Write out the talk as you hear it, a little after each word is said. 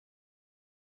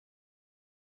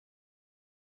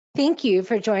Thank you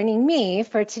for joining me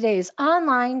for today's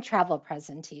online travel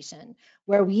presentation,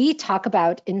 where we talk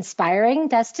about inspiring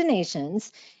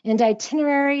destinations and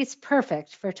itineraries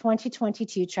perfect for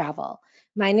 2022 travel.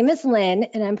 My name is Lynn,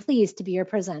 and I'm pleased to be your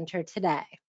presenter today.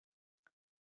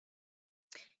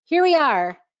 Here we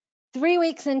are, 3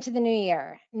 weeks into the new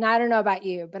year. And I don't know about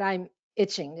you, but I'm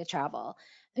itching to travel.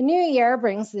 A new year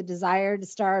brings the desire to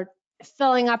start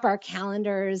filling up our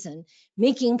calendars and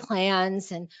making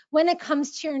plans. And when it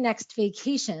comes to your next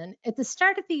vacation, at the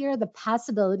start of the year, the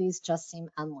possibilities just seem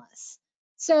endless.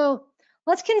 So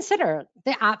let's consider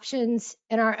the options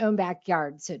in our own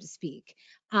backyard, so to speak.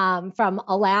 From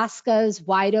Alaska's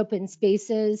wide open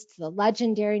spaces to the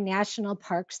legendary national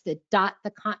parks that dot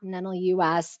the continental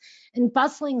US and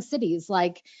bustling cities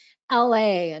like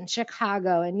LA and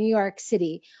Chicago and New York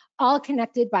City, all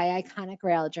connected by iconic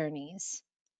rail journeys.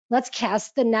 Let's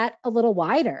cast the net a little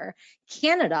wider.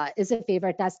 Canada is a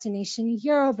favorite destination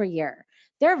year over year.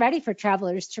 They're ready for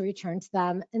travelers to return to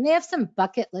them, and they have some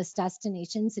bucket list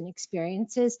destinations and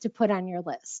experiences to put on your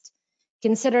list.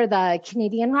 Consider the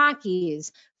Canadian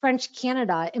Rockies, French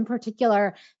Canada, in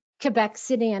particular, Quebec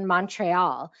City and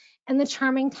Montreal, and the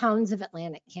charming towns of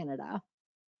Atlantic Canada.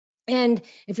 And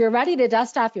if you're ready to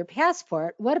dust off your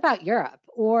passport, what about Europe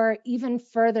or even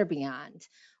further beyond?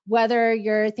 Whether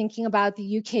you're thinking about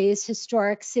the UK's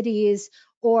historic cities,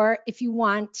 or if you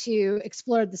want to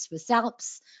explore the Swiss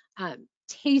Alps,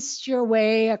 taste your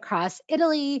way across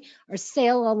Italy, or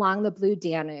sail along the Blue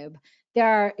Danube, there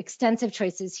are extensive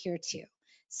choices here too.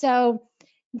 So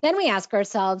then we ask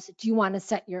ourselves, do you want to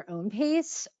set your own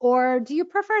pace, or do you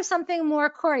prefer something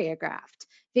more choreographed?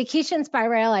 Vacations by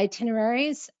rail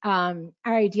itineraries are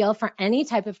ideal for any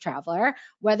type of traveler,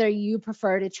 whether you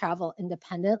prefer to travel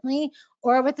independently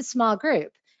or with a small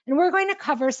group. And we're going to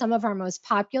cover some of our most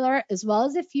popular, as well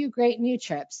as a few great new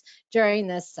trips during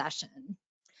this session.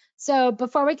 So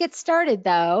before we get started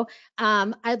though,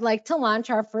 I'd like to launch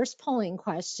our first polling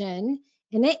question,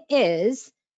 and it is,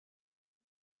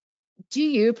 do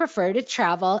you prefer to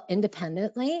travel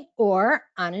independently or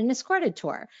on an escorted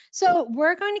tour? So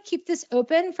we're going to keep this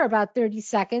open for about 30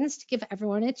 seconds to give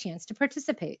everyone a chance to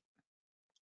participate.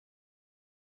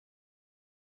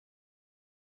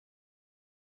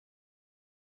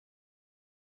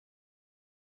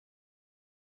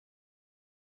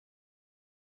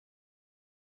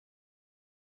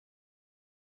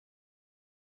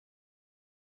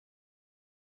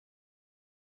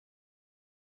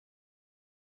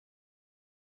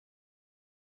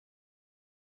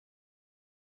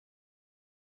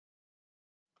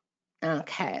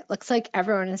 Okay, looks like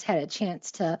everyone has had a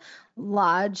chance to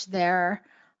lodge their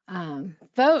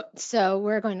vote. So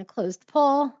we're going to close the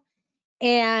poll.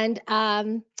 And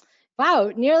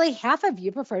wow, nearly half of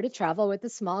you prefer to travel with a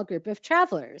small group of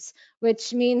travelers,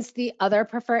 which means the other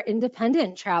prefer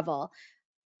independent travel.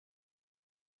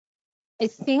 I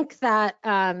think that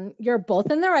you're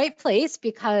both in the right place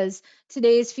because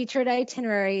today's featured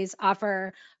itineraries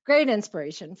offer great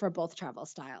inspiration for both travel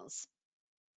styles.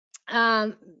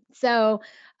 So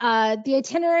the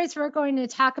itineraries we're going to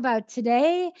talk about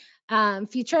today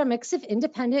feature a mix of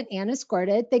independent and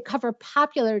escorted. They cover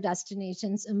popular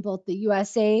destinations in both the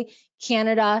USA,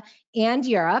 Canada, and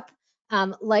Europe.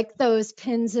 Like those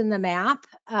pins in the map,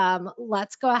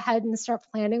 let's go ahead and start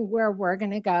planning where we're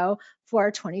going to go for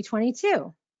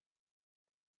 2022.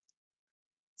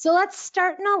 So let's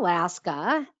start in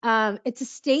Alaska. It's a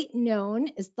state known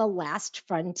as the last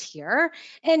frontier.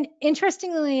 And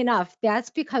interestingly enough, that's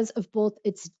because of both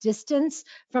its distance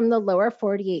from the lower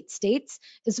 48 states,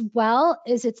 as well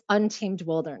as its untamed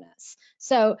wilderness.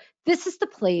 So this is the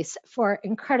place for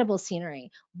incredible scenery,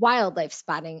 wildlife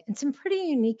spotting, and some pretty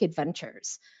unique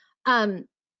adventures.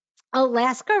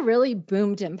 Alaska really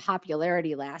boomed in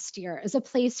popularity last year as a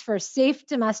place for safe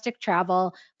domestic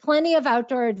travel, plenty of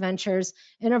outdoor adventures,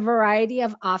 and a variety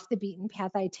of off the beaten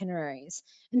path itineraries.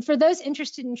 And for those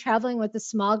interested in traveling with a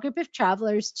small group of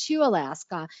travelers to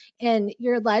Alaska, and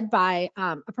you're led by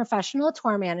a professional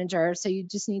tour manager, so you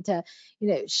just need to,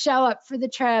 show up for the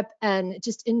trip and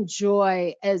just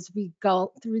enjoy as we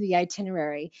go through the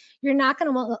itinerary. You're not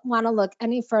going to want to look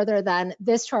any further than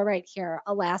this tour right here,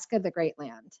 Alaska, the Great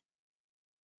Land.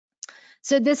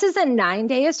 So this is a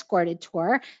 9-day escorted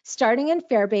tour starting in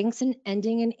Fairbanks and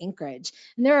ending in Anchorage.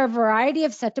 And there are a variety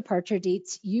of set departure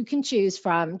dates you can choose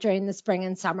from during the spring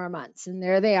and summer months. And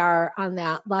there they are on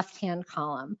that left-hand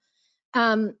column.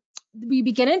 We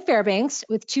begin in Fairbanks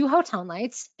with 2 hotel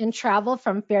nights and travel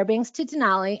from Fairbanks to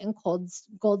Denali in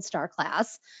Gold Star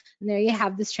class. And there you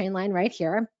have this train line right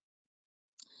here.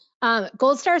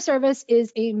 Gold Star service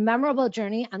is a memorable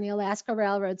journey on the Alaska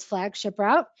Railroad's flagship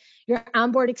route. Your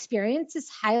onboard experience is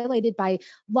highlighted by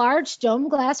large dome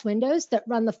glass windows that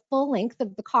run the full length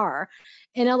of the car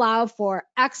and allow for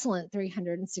excellent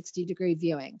 360-degree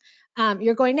viewing.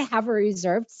 You're going to have a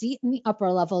reserved seat in the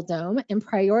upper level dome and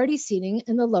priority seating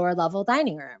in the lower level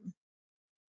dining room.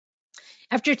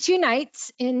 After 2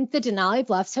 nights in the Denali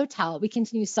Bluffs Hotel, we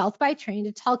continue south by train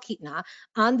to Talkeetna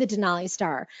on the Denali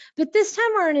Star. But this time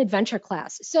we're in adventure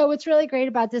class. So what's really great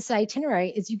about this itinerary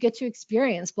is you get to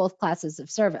experience both classes of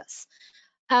service.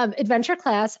 Adventure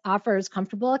class offers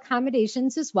comfortable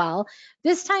accommodations as well,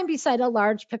 this time beside a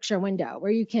large picture window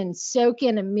where you can soak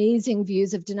in amazing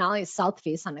views of Denali's south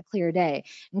face on a clear day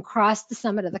and cross the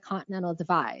summit of the Continental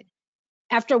Divide.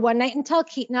 After 1 night in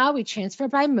Talkeetna, we transfer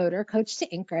by motor coach to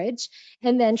Anchorage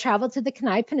and then travel to the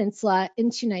Kenai Peninsula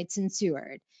in 2 nights in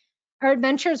Seward. Our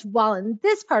adventures while in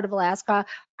this part of Alaska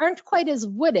aren't quite as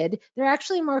wooded. They're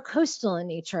actually more coastal in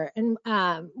nature, and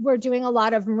we're doing a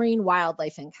lot of marine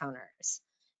wildlife encounters.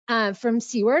 From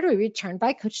Seward, we return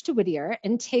by coach to Whittier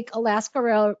and take Alaska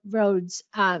Railroad's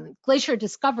Glacier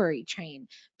Discovery train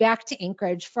back to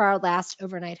Anchorage for our last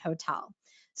overnight hotel.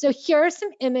 So here are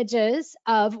some images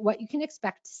of what you can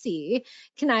expect to see.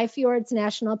 Kenai Fjords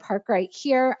National Park right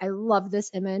here. I love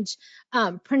this image.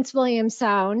 Prince William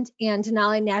Sound and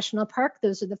Denali National Park.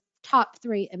 Those are the top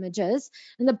 3 images.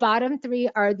 And the bottom 3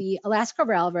 are the Alaska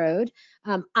Railroad,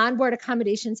 onboard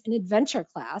accommodations in adventure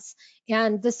class,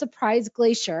 and the Surprise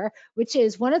Glacier, which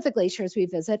is one of the glaciers we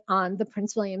visit on the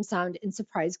Prince William Sound and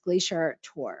Surprise Glacier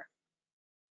tour.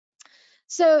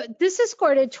 So this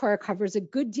escorted tour covers a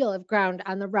good deal of ground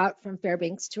on the route from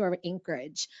Fairbanks to our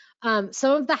Anchorage.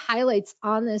 Some of the highlights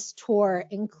on this tour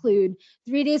include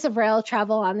 3 days of rail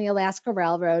travel on the Alaska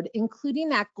Railroad, including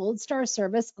that Gold Star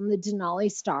service on the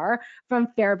Denali Star from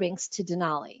Fairbanks to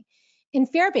Denali. In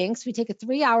Fairbanks, we take a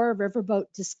 3-hour riverboat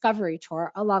discovery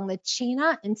tour along the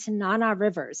Chena and Tanana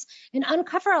rivers and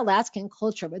uncover Alaskan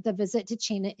culture with a visit to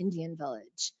Chena Indian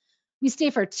Village. We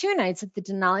stay for 2 nights at the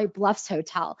Denali Bluffs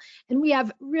Hotel, and we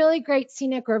have really great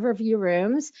scenic river view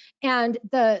rooms, and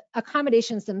the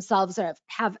accommodations themselves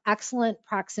have excellent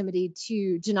proximity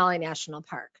to Denali National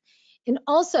Park. And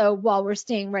also, while we're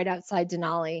staying right outside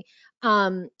Denali,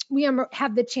 we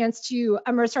have the chance to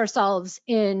immerse ourselves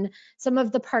in some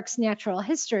of the park's natural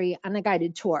history on a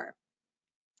guided tour.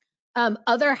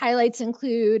 Other highlights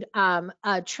include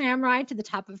a tram ride to the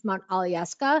top of Mount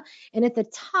Alyeska, and at the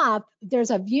top,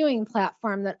 there's a viewing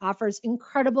platform that offers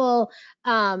incredible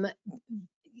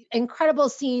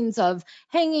scenes of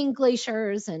hanging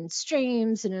glaciers and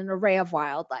streams and an array of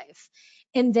wildlife.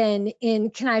 And then in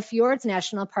Kenai Fjords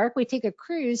National Park, we take a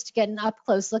cruise to get an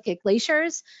up-close look at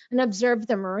glaciers and observe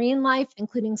the marine life,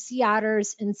 including sea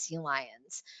otters and sea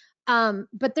lions.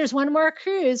 But there's one more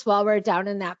cruise while we're down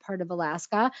in that part of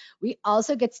Alaska. We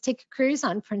also get to take a cruise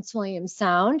on Prince William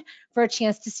Sound for a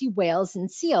chance to see whales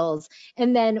and seals.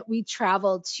 And then we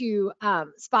travel to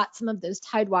spot some of those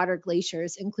tidewater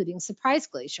glaciers, including Surprise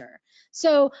Glacier.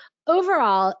 So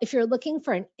overall, if you're looking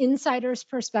for an insider's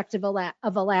perspective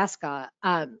of Alaska,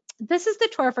 this is the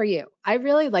tour for you. I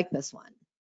really like this one.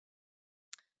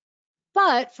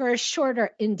 But for a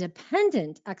shorter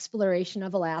independent exploration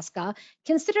of Alaska,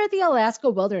 consider the Alaska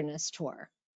Wilderness Tour.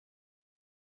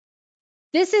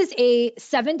 This is a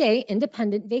 7-day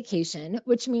independent vacation,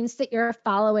 which means that you're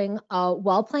following a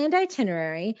well-planned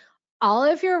itinerary. All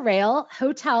of your rail,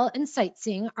 hotel, and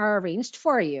sightseeing are arranged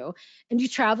for you, and you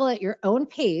travel at your own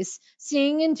pace,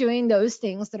 seeing and doing those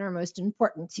things that are most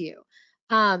important to you.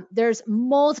 There's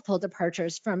multiple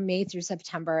departures from May through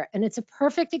September, and it's a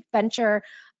perfect adventure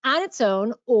on its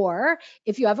own, or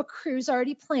if you have a cruise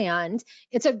already planned,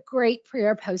 it's a great pre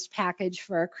or post package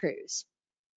for a cruise.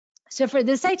 So for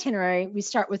this itinerary, we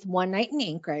start with 1 night in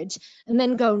Anchorage and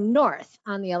then go north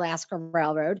on the Alaska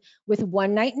Railroad with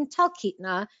 1 night in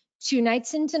Talkeetna, 2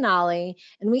 nights in Denali,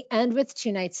 and we end with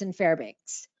 2 nights in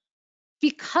Fairbanks.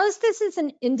 Because this is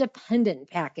an independent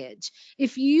package,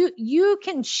 if you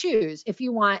can choose if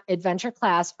you want adventure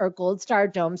class or Gold Star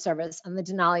Dome service on the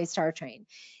Denali Star train.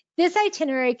 This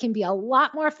itinerary can be a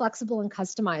lot more flexible and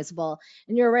customizable,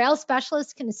 and your rail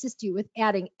specialist can assist you with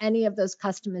adding any of those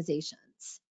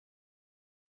customizations.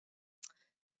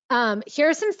 Here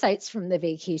are some sights from the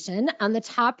vacation. On the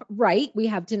top right, we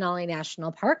have Denali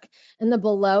National Park, and the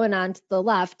below and on to the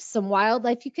left, some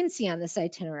wildlife you can see on this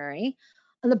itinerary.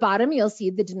 On the bottom, you'll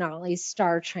see the Denali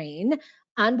Star train,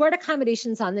 onboard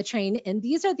accommodations on the train, and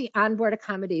these are the onboard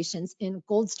accommodations in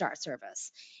Gold Star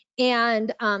service.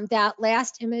 And that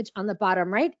last image on the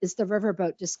bottom right is the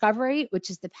Riverboat Discovery, which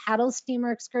is the paddle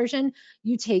steamer excursion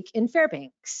you take in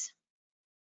Fairbanks.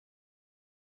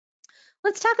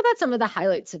 Let's talk about some of the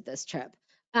highlights of this trip.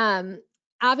 Um,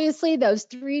 Obviously, those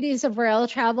 3 days of rail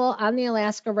travel on the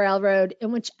Alaska Railroad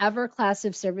in whichever class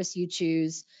of service you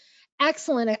choose.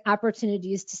 Excellent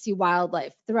opportunities to see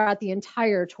wildlife throughout the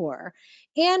entire tour.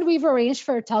 And we've arranged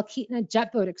for a Talkeetna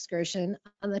jet boat excursion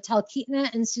on the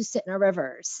Talkeetna and Susitna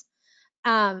rivers.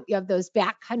 You have those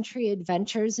backcountry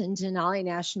adventures in Denali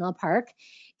National Park,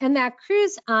 and that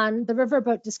cruise on the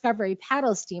Riverboat Discovery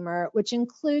paddle steamer, which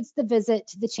includes the visit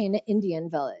to the Chena Indian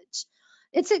Village.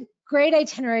 It's a great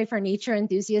itinerary for nature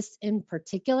enthusiasts in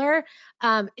particular.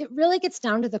 It really gets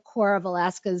down to the core of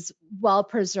Alaska's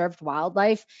well-preserved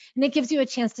wildlife, and it gives you a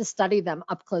chance to study them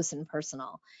up close and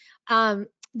personal.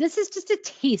 This is just a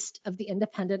taste of the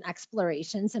independent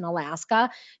explorations in Alaska.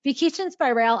 Vacations by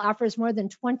Rail offers more than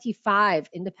 25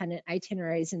 independent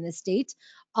itineraries in the state,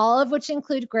 all of which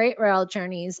include great rail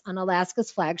journeys on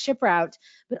Alaska's flagship route,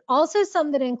 but also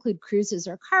some that include cruises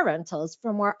or car rentals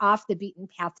for more off the beaten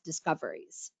path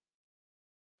discoveries.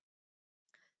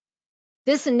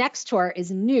 This next tour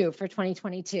is new for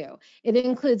 2022. It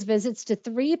includes visits to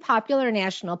 3 popular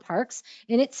national parks,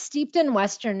 and it's steeped in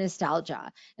Western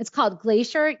nostalgia. It's called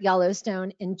Glacier,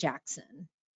 Yellowstone, and Jackson.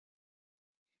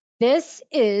 This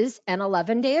is an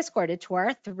 11-day escorted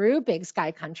tour through Big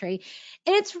Sky Country,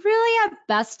 and it's really a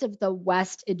best of the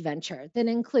West adventure that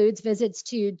includes visits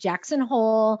to Jackson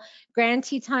Hole, Grand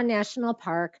Teton National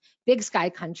Park, Big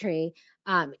Sky Country,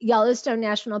 Yellowstone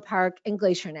National Park, and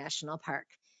Glacier National Park.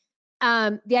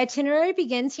 The itinerary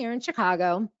begins here in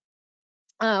Chicago,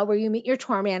 where you meet your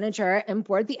tour manager and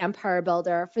board the Empire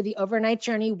Builder for the overnight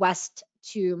journey west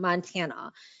to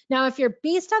Montana. Now, if you're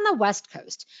based on the West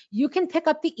Coast, you can pick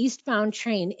up the eastbound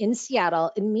train in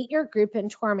Seattle and meet your group and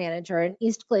tour manager in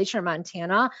East Glacier,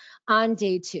 Montana on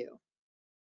day 2.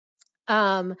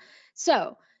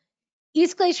 So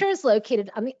East Glacier is located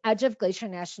on the edge of Glacier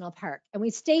National Park, and we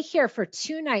stay here for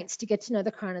 2 nights to get to know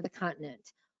the crown of the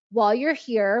continent. While you're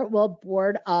here, we'll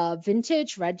board a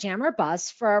vintage Red Jammer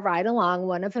bus for a ride along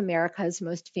one of America's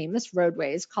most famous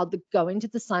roadways called the Going to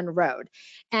the Sun Road.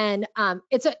 And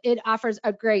it offers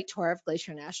a great tour of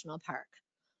Glacier National Park.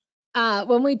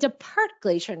 When we depart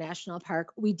Glacier National Park,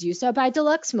 we do so by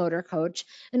deluxe motor coach,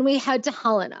 and we head to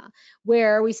Helena,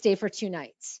 where we stay for 2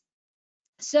 nights.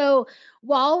 So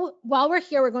while we're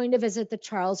here, we're going to visit the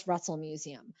Charles Russell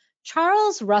Museum.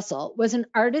 Charles Russell was an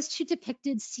artist who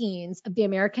depicted scenes of the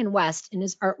American West in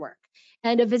his artwork.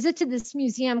 And a visit to this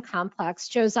museum complex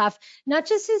shows off not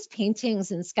just his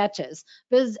paintings and sketches,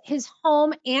 but his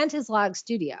home and his log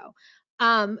studio.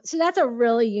 So that's a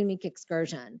really unique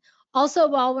excursion. Also,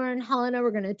 while we're in Helena,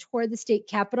 we're going to tour the state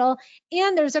capitol,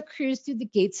 and there's a cruise through the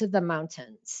gates of the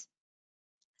mountains.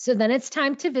 So then it's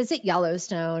time to visit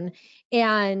Yellowstone,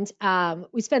 and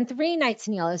we spend 3 nights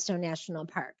in Yellowstone National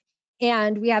Park.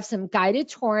 And we have some guided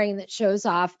touring that shows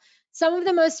off some of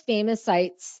the most famous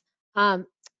sites,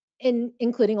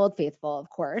 including Old Faithful, of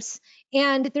course.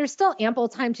 And there's still ample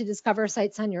time to discover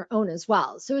sites on your own as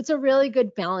well. So it's a really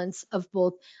good balance of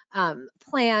both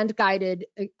planned guided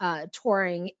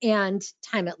touring and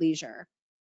time at leisure.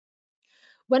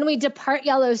 When we depart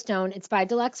Yellowstone, it's by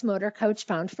deluxe motor coach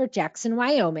bound for Jackson,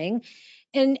 Wyoming.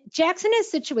 And Jackson is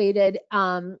situated,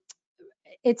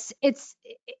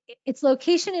 its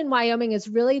location in Wyoming is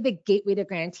really the gateway to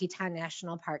Grand Teton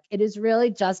National Park. It is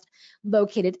really just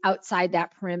located outside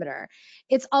that perimeter.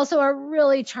 It's also a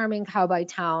really charming cowboy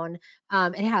town.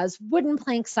 It has wooden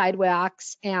plank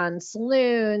sidewalks and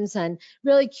saloons and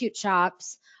really cute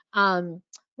shops.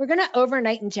 We're going to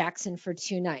overnight in Jackson for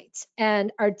 2 nights,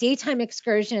 and our daytime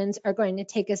excursions are going to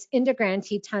take us into Grand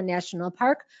Teton National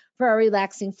Park for a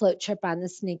relaxing float trip on the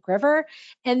Snake River.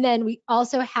 And then we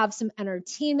also have some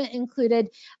entertainment included.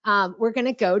 We're going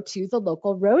to go to the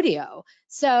local rodeo.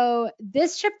 So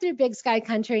this trip through Big Sky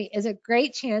Country is a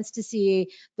great chance to see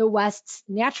the West's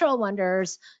natural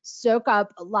wonders, soak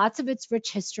up lots of its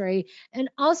rich history,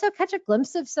 and also catch a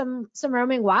glimpse of some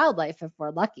roaming wildlife if we're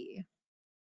lucky.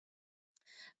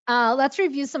 Let's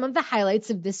review some of the highlights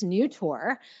of this new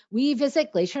tour. We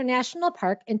visit Glacier National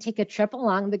Park and take a trip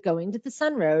along the Going to the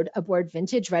Sun Road aboard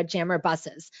vintage Red Jammer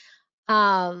buses.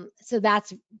 So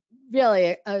that's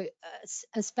really a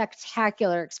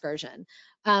spectacular excursion.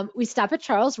 We stop at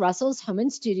Charles Russell's home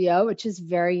and studio, which is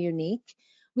very unique.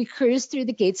 We cruise through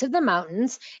the gates of the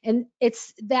mountains, and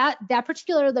it's that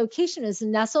particular location is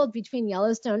nestled between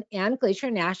Yellowstone and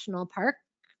Glacier National Park.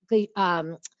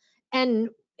 And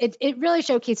it really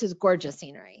showcases gorgeous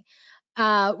scenery.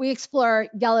 We explore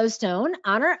Yellowstone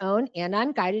on our own and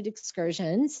on guided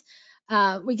excursions.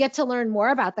 We get to learn more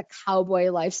about the cowboy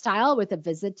lifestyle with a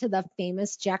visit to the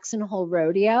famous Jackson Hole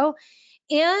Rodeo.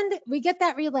 And we get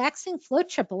that relaxing float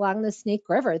trip along the Snake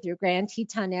River through Grand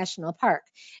Teton National Park.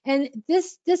 And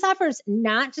this offers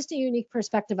not just a unique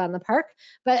perspective on the park,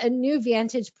 but a new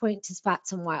vantage point to spot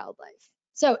some wildlife.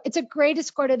 So it's a great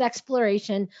escorted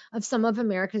exploration of some of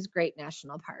America's great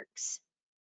national parks.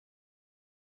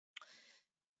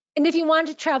 And if you want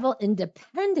to travel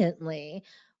independently,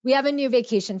 we have a new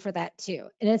vacation for that too.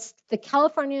 And it's the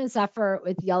California Zephyr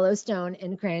with Yellowstone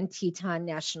and Grand Teton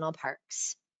National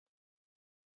Parks.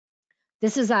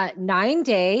 This is a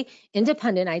 9-day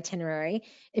independent itinerary.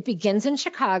 It begins in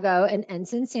Chicago and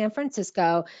ends in San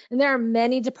Francisco. And there are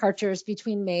many departures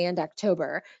between May and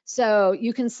October. So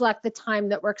you can select the time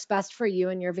that works best for you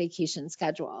and your vacation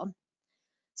schedule.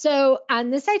 So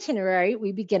on this itinerary,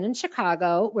 we begin in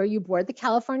Chicago, where you board the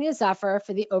California Zephyr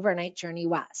for the overnight journey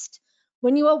west.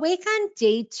 When you awake on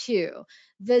day 2,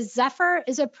 the Zephyr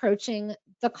is approaching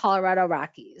the Colorado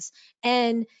Rockies.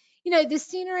 And the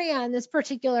scenery on this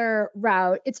particular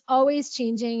route, it's always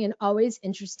changing and always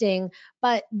interesting,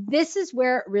 but this is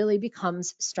where it really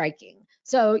becomes striking.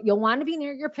 So you'll want to be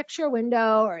near your picture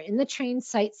window or in the train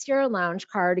sightseer lounge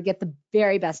car to get the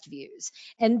very best views.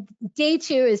 And day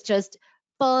 2 is just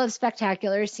full of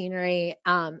spectacular scenery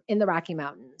in the Rocky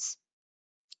Mountains.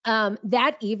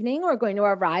 That evening, we're going to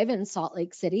arrive in Salt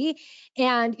Lake City,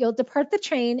 and you'll depart the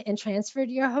train and transfer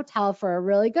to your hotel for a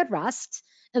really good rest.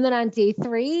 And then on day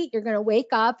 3, you're going to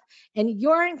wake up and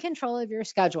you're in control of your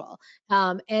schedule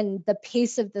and the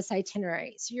pace of this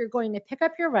itinerary. So you're going to pick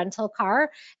up your rental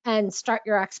car and start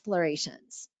your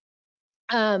explorations.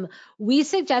 We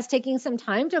suggest taking some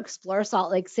time to explore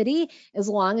Salt Lake City as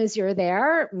long as you're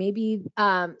there. Maybe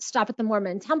stop at the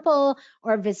Mormon Temple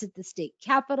or visit the state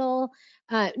capitol.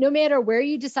 No matter where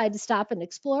you decide to stop and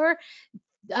explore,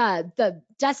 the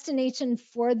destination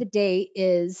for the day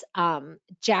is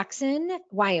Jackson,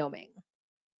 Wyoming.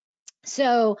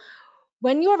 So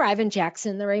when you arrive in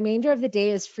Jackson, the remainder of the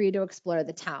day is free to explore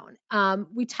the town.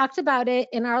 We talked about it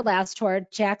in our last tour.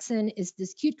 Jackson is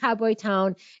this cute cowboy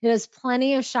town. It has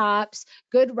plenty of shops,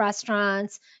 good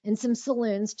restaurants, and some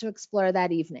saloons to explore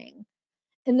that evening.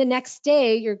 And the next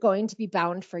day, you're going to be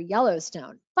bound for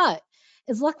Yellowstone. But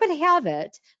as luck would have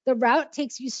it, the route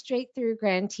takes you straight through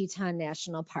Grand Teton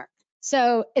National Park.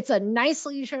 So it's a nice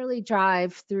leisurely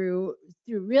drive through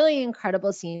really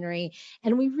incredible scenery.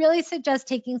 And we really suggest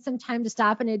taking some time to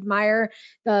stop and admire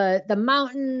the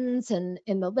mountains and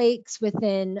the lakes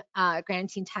within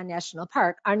Grand Teton National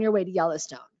Park on your way to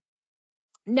Yellowstone.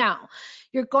 Now,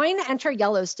 you're going to enter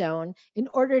Yellowstone in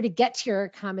order to get to your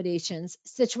accommodations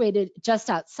situated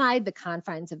just outside the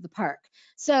confines of the park.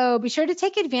 So be sure to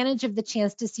take advantage of the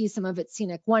chance to see some of its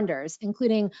scenic wonders,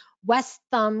 including West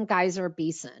Thumb Geyser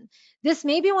Basin. This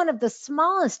may be one of the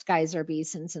smallest geyser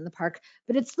basins in the park,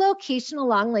 but its location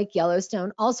along Lake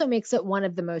Yellowstone also makes it one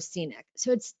of the most scenic.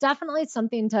 So it's definitely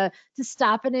something to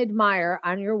stop and admire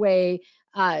on your way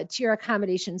to your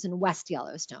accommodations in West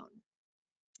Yellowstone.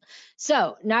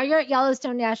 So now you're at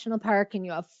Yellowstone National Park and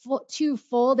you have 2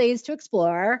 full days to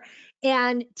explore.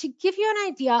 And to give you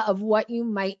an idea of what you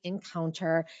might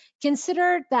encounter,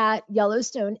 consider that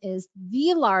Yellowstone is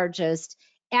the largest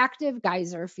active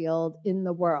geyser field in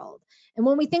the world. And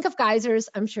when we think of geysers,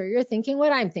 I'm sure you're thinking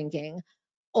what I'm thinking,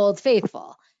 Old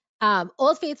Faithful.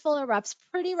 Old Faithful erupts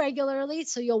pretty regularly,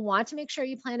 so you'll want to make sure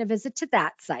you plan a visit to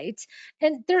that site.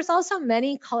 And there's also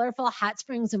many colorful hot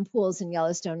springs and pools in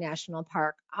Yellowstone National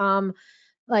Park,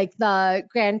 like the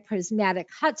Grand Prismatic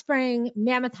Hot Spring,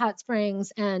 Mammoth Hot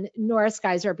Springs, and Norris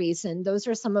Geyser Basin. Those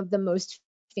are some of the most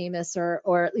famous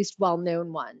or at least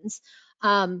well-known ones.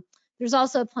 There's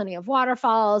also plenty of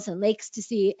waterfalls and lakes to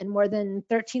see and more than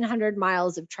 1,300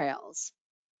 miles of trails.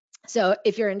 So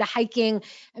if you're into hiking,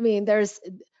 I mean, there's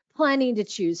plenty to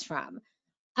choose from.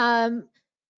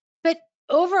 But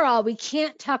overall, we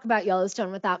can't talk about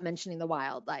Yellowstone without mentioning the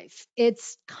wildlife.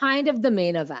 It's kind of the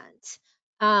main event.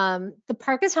 The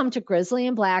park is home to grizzly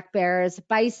and black bears,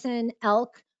 bison,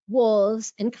 elk,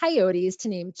 wolves, and coyotes, to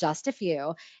name just a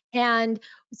few. And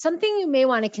something you may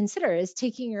want to consider is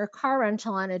taking your car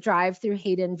rental on a drive through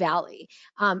Hayden Valley.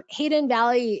 Hayden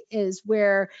Valley is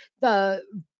where the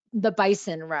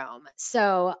bison roam.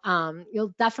 So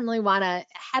you'll definitely want to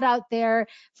head out there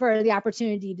for the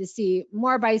opportunity to see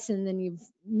more bison than you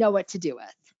know what to do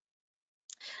with.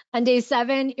 On day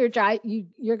 7,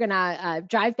 you're gonna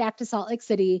drive back to Salt Lake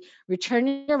City,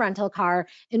 return your rental car,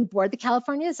 and board the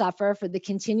California Zephyr for the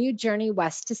continued journey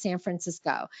west to San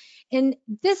Francisco. And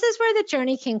this is where the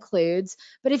journey concludes.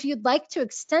 But if you'd like to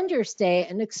extend your stay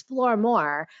and explore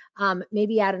more,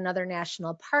 maybe add another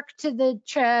national park to the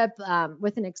trip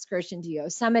with an excursion to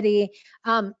Yosemite,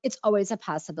 it's always a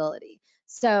possibility.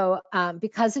 So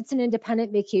because it's an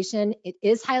independent vacation, it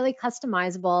is highly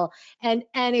customizable, and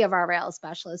any of our rail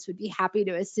specialists would be happy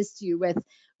to assist you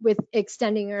with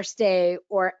extending your stay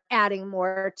or adding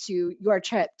more to your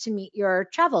trip to meet your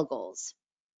travel goals.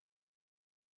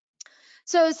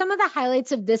 So some of the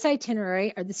highlights of this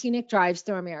itinerary are the scenic drives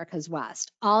through America's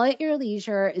West, all at your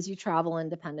leisure as you travel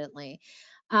independently.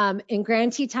 In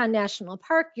Grand Teton National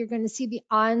Park, you're going to see the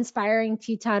awe-inspiring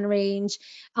Teton Range.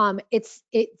 It's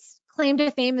claim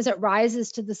to fame as it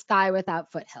rises to the sky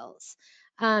without foothills.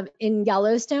 In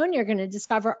Yellowstone, you're going to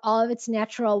discover all of its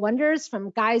natural wonders,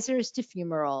 from geysers to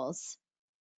fumaroles.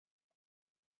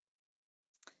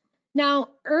 Now,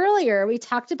 earlier we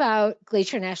talked about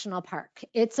Glacier National Park.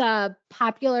 It's a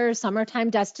popular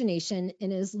summertime destination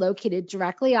and is located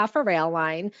directly off a rail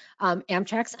line,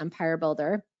 Amtrak's Empire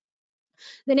Builder.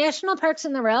 The national parks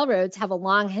and the railroads have a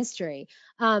long history.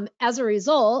 As a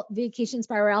result, Vacations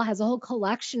by Rail has a whole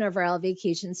collection of rail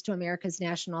vacations to America's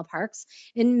national parks,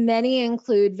 and many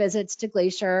include visits to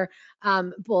Glacier,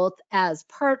 both as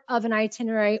part of an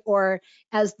itinerary or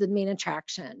as the main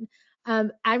attraction.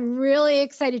 I'm really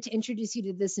excited to introduce you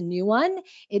to this new one.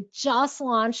 It just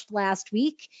launched last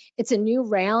week. It's a new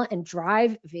rail and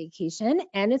drive vacation,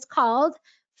 and it's called,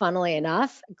 funnily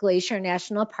enough, Glacier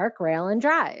National Park Rail and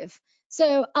Drive.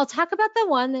 So I'll talk about the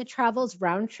one that travels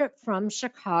round trip from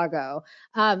Chicago.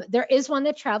 There is one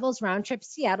that travels round trip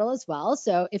Seattle as well.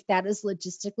 So if that is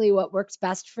logistically what works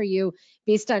best for you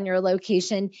based on your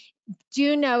location,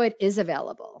 do know it is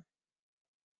available.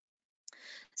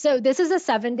 So this is a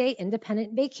 7-day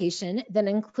independent vacation that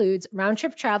includes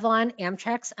round-trip travel on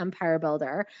Amtrak's Empire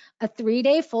Builder, a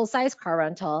 3-day full-size car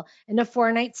rental, and a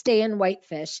 4-night stay in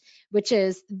Whitefish, which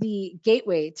is the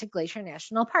gateway to Glacier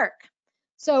National Park.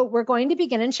 So we're going to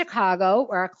begin in Chicago,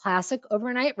 where a classic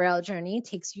overnight rail journey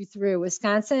takes you through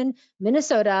Wisconsin,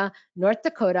 Minnesota, North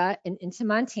Dakota, and into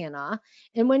Montana.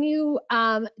 And when you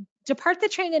depart the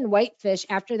train in Whitefish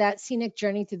after that scenic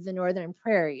journey through the northern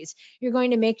prairies, you're going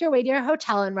to make your way to your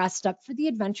hotel and rest up for the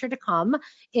adventure to come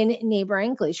in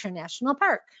neighboring Glacier National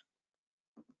Park.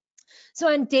 So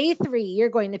on day 3, you're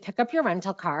going to pick up your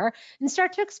rental car and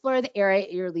start to explore the area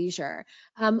at your leisure.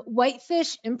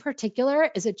 Whitefish in particular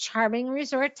is a charming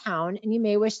resort town, and you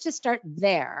may wish to start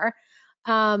there.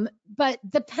 But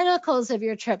the pinnacles of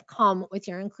your trip come with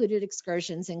your included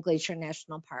excursions in Glacier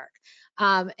National Park.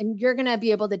 And you're going to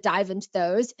be able to dive into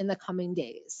those in the coming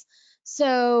days.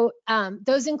 So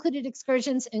those included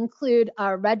excursions include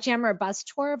a Red Jammer bus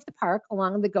tour of the park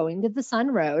along the Going to the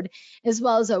Sun Road, as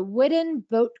well as a wooden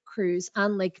boat cruise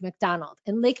on Lake McDonald.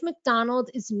 And Lake McDonald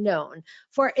is known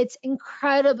for its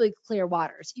incredibly clear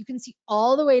waters. You can see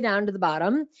all the way down to the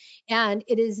bottom, and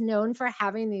it is known for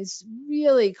having these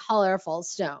really colorful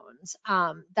stones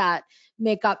that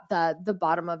make up the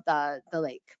bottom of the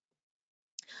lake.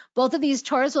 Both of these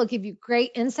tours will give you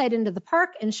great insight into the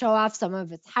park and show off some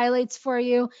of its highlights for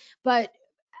you. But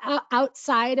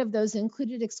outside of those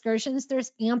included excursions,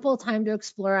 there's ample time to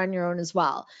explore on your own as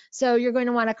well. So you're going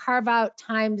to want to carve out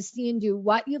time to see and do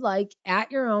what you like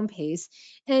at your own pace.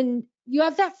 And you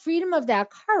have that freedom of that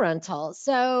car rental.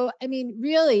 So, I mean,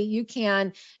 really, you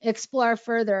can explore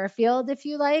further afield if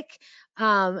you like.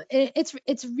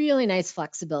 It's really nice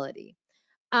flexibility.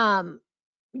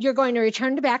 You're going to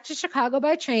return back to Chicago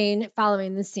by train,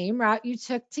 following the same route you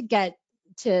took to get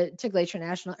to Glacier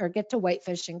National, or get to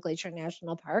Whitefish and Glacier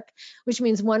National Park, which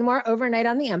means one more overnight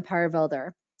on the Empire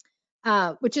Builder,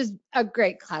 which is a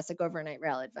great classic overnight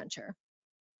rail adventure.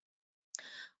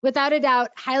 Without a doubt,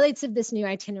 highlights of this new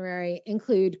itinerary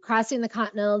include crossing the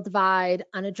Continental Divide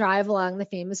on a drive along the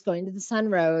famous Going to the Sun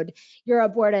Road. You're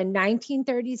aboard a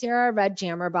 1930s era Red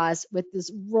Jammer bus with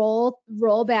this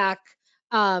rollback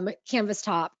canvas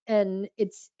top, and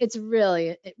it's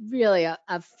really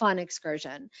a fun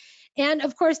excursion. And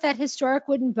of course, that historic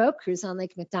wooden boat cruise on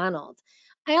Lake McDonald.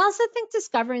 I also think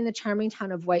discovering the charming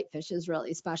town of Whitefish is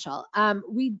really special.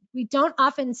 We don't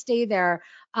often stay there.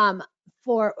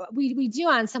 We do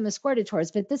on some escorted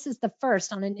tours, but this is the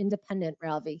first on an independent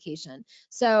rail vacation.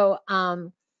 So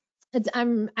I'm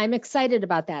excited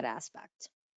about that aspect.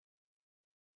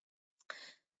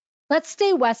 Let's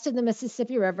stay west of the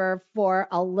Mississippi River for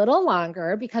a little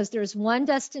longer, because there's one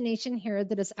destination here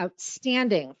that is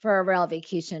outstanding for a rail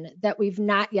vacation that we've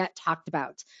not yet talked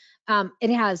about. It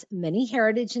has many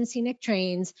heritage and scenic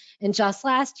trains, and just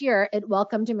last year, it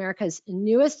welcomed America's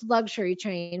newest luxury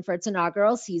train for its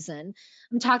inaugural season.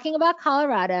 I'm talking about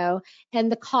Colorado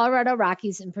and the Colorado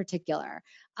Rockies in particular.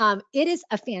 It is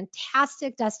a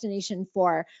fantastic destination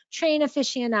for train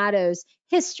aficionados,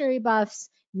 history buffs,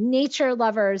 nature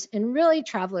lovers, and really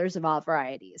travelers of all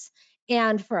varieties.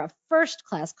 And for a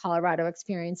first-class Colorado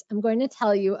experience, I'm going to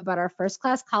tell you about our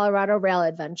first-class Colorado rail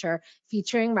adventure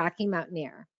featuring Rocky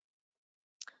Mountaineer.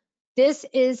 This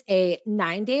is a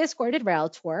 9-day escorted rail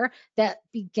tour that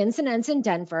begins and ends in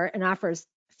Denver and offers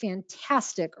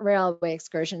fantastic railway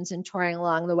excursions and touring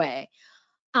along the way.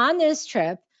 On this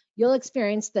trip, you'll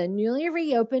experience the newly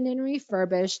reopened and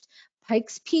refurbished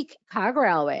Pikes Peak Cog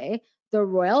Railway, the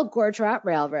Royal Gorge Route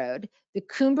Railroad, the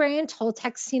Cumbrae and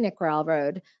Toltec Scenic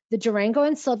Railroad, the Durango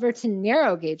and Silverton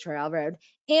Narrow Gauge Railroad,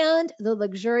 and the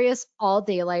luxurious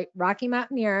all-daylight Rocky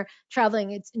Mountaineer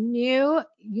traveling its new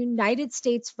United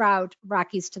States route,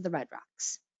 Rockies to the Red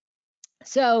Rocks.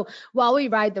 So while we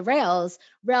ride the rails,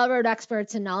 railroad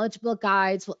experts and knowledgeable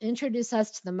guides will introduce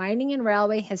us to the mining and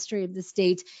railway history of the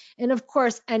state, and of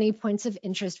course, any points of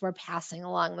interest we're passing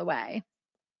along the way.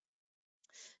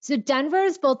 So Denver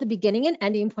is both the beginning and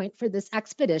ending point for this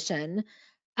expedition.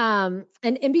 And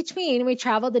in between, we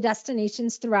travel the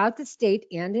destinations throughout the state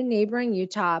and in neighboring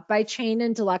Utah by train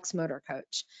and deluxe motor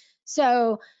coach.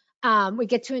 So we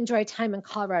get to enjoy time in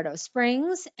Colorado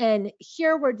Springs. And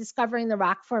here we're discovering the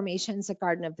rock formations at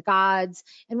Garden of the Gods.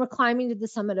 And we're climbing to the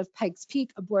summit of Pikes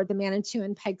Peak aboard the Manitou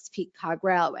and Pikes Peak Cog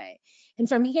Railway. And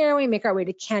from here, we make our way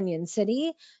to Canyon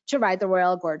City to ride the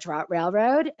Royal Gorge Route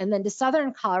Railroad, and then to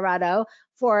southern Colorado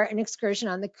for an excursion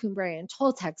on the Cumbrae and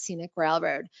Toltec Scenic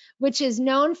Railroad, which is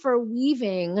known for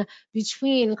weaving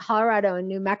between Colorado and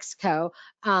New Mexico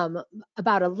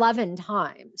about 11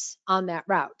 times on that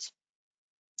route.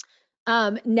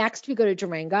 Next, we go to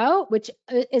Durango, which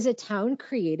is a town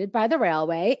created by the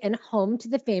railway and home to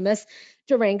the famous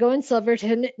Durango and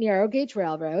Silverton Narrow Gauge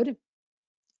Railroad.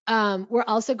 We're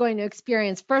also going to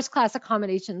experience first-class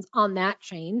accommodations on that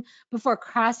train before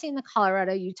crossing the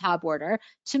Colorado-Utah border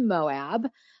to Moab.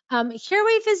 Here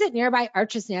we visit nearby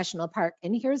Arches National Park,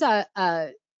 and here's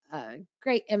a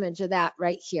great image of that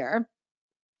right here.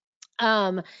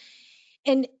 And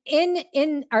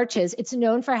in Arches, it's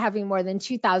known for having more than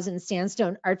 2,000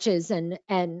 sandstone arches and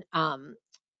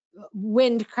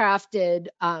wind-crafted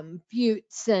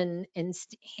buttes and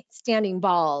standing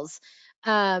balls.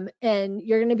 And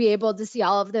you're going to be able to see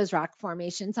all of those rock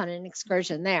formations on an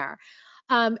excursion there.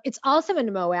 It's also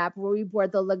in Moab where we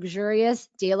board the luxurious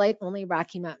daylight-only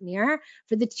Rocky Mountaineer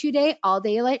for the 2-day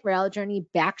all-daylight rail journey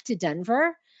back to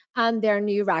Denver on their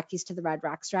new Rockies to the Red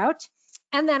Rocks route.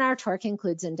 And then our tour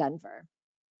concludes in Denver.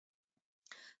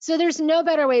 So there's no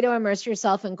better way to immerse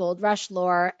yourself in Gold Rush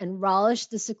lore and relish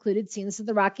the secluded scenes of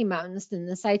the Rocky Mountains than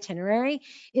this itinerary.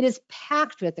 It is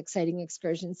packed with exciting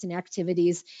excursions and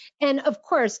activities, and of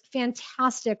course,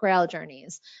 fantastic rail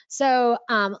journeys. So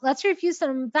let's review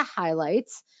some of the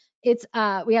highlights.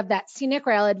 We have that scenic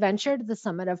rail adventure to the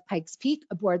summit of Pikes Peak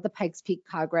aboard the Pikes Peak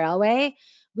Cog Railway.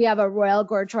 We have a Royal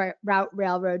Gorge Route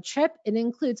Railroad trip. It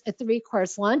includes a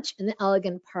 3-course lunch in the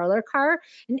elegant parlor car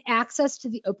and access to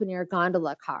the open-air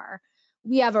gondola car.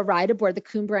 We have a ride aboard the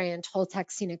Cumbrae and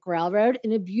Toltec Scenic Railroad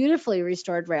in a beautifully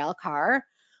restored rail car.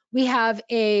 We have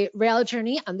a rail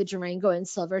journey on the Durango and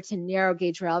Silverton Narrow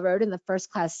Gauge Railroad in the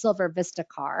first-class Silver Vista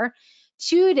car.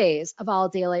 2 days of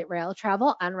all-daylight rail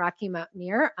travel on Rocky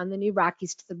Mountaineer on the new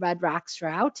Rockies to the Red Rocks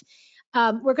route.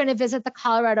 We're going to visit the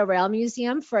Colorado Rail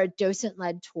Museum for a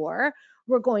docent-led tour.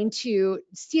 We're going to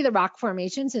see the rock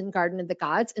formations in Garden of the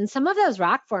Gods, and some of those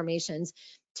rock formations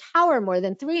tower more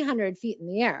than 300 feet in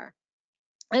the air.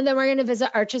 And then we're going to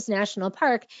visit Arches National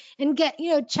Park and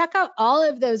check out all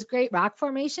of those great rock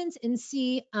formations and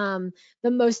see the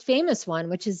most famous one,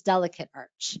 which is Delicate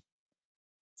Arch.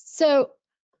 So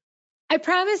I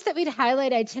promised that we'd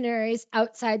highlight itineraries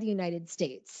outside the United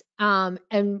States,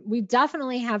 and we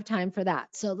definitely have time for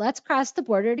that. So let's cross the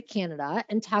border to Canada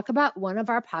and talk about one of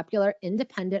our popular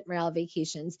independent rail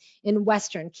vacations in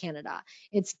Western Canada.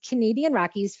 It's Canadian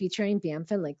Rockies featuring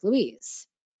Banff and Lake Louise.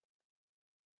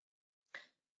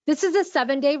 This is a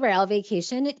 7-day rail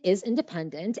vacation. It is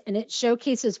independent, and it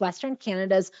showcases Western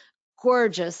Canada's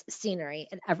gorgeous scenery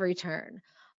at every turn.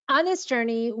 On this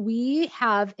journey, we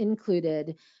have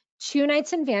included 2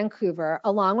 nights in Vancouver,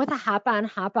 along with a hop-on,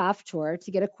 hop-off tour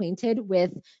to get acquainted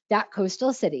with that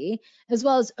coastal city, as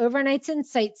well as overnights and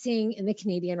sightseeing in the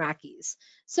Canadian Rockies.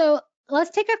 So let's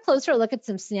take a closer look at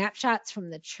some snapshots from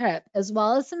the trip, as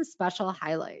well as some special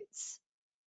highlights.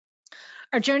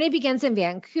 Our journey begins in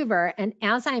Vancouver, and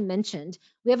as I mentioned,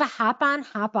 we have a hop-on,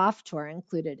 hop-off tour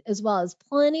included, as well as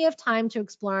plenty of time to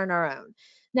explore on our own.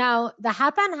 Now, the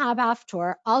hop on hop off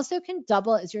tour also can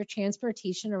double as your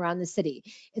transportation around the city.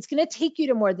 It's going to take you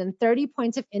to more than 30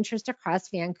 points of interest across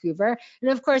Vancouver.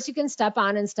 And of course, you can step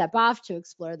on and step off to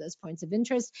explore those points of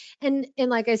interest. And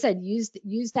like I said, use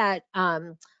that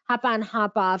hop on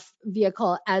hop off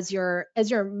vehicle as your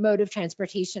mode of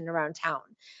transportation around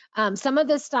town. Some of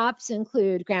the stops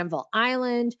include Granville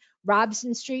Island,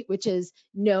 Robson Street, which is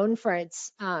known for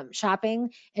its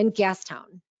shopping, and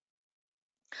Gastown.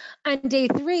 On day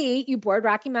 3, you board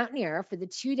Rocky Mountaineer for the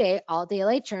 2-day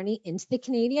all-daylight journey into the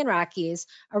Canadian Rockies,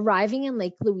 arriving in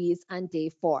Lake Louise on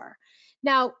day 4.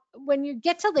 Now, when you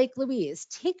get to Lake Louise,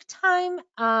 take time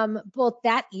both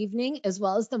that evening as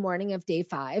well as the morning of day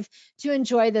 5 to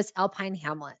enjoy this alpine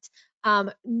hamlet.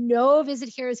 No visit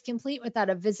here is complete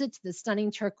without a visit to the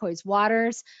stunning turquoise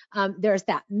waters. There's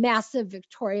that massive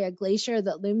Victoria Glacier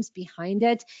that looms behind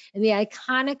it, and the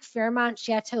iconic Fairmont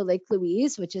Chateau Lake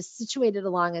Louise, which is situated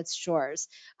along its shores.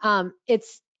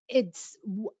 It's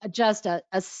just a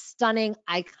stunning,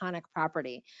 iconic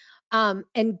property.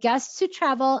 And guests who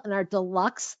travel in our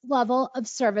deluxe level of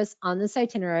service on this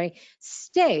itinerary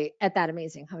stay at that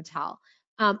amazing hotel.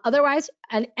 Otherwise,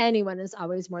 and anyone is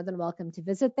always more than welcome to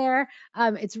visit there.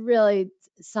 It's really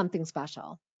something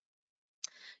special.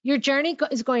 Your journey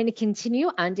is going to continue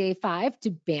on day 5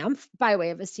 to Banff by way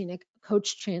of a scenic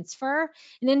coach transfer.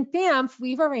 And in Banff,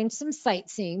 we've arranged some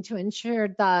sightseeing to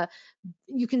ensure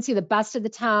you can see the best of the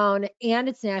town and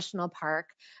its national park.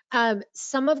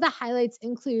 Some of the highlights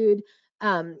include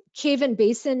Cave and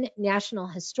Basin National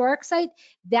Historic Site.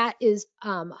 That is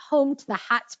home to the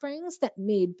hot springs that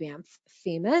made Banff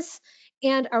famous,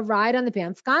 and a ride on the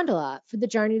Banff Gondola for the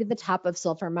journey to the top of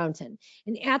Sulphur Mountain.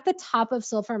 And at the top of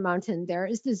Sulphur Mountain, there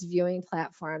is this viewing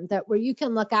platform where you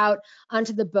can look out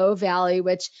onto the Bow Valley,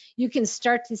 which you can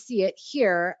start to see it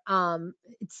here.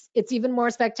 It's even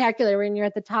more spectacular when you're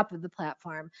at the top of the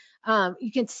platform.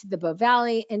 You can see the Bow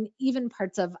Valley and even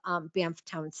parts of Banff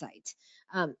town site.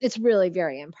 It's really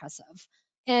very impressive.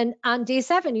 And on day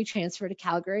 7, you transfer to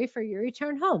Calgary for your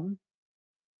return home.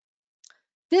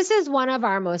 This is one of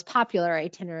our most popular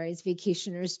itineraries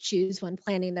vacationers choose when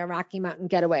planning their Rocky Mountain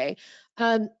getaway.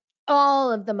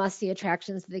 All of the must-see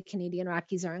attractions of the Canadian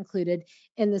Rockies are included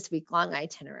in this week-long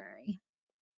itinerary.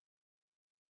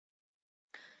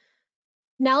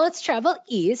 Now let's travel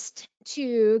east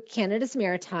to Canada's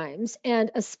Maritimes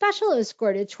and a special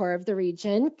escorted tour of the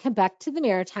region, Quebec to the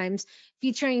Maritimes,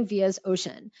 featuring Via's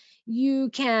Ocean. You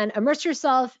can immerse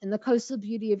yourself in the coastal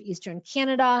beauty of Eastern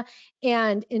Canada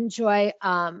and enjoy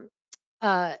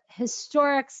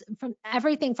historics from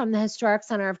everything from the historic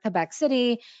center of Quebec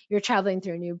City. You're traveling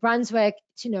through New Brunswick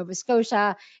to Nova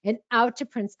Scotia and out to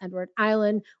Prince Edward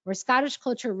Island, where Scottish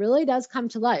culture really does come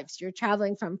to life. So you're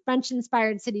traveling from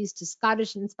French-inspired cities to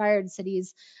Scottish-inspired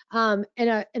cities, and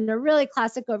a really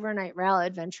classic overnight rail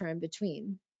adventure in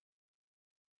between.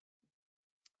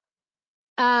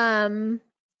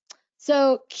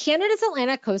 So Canada's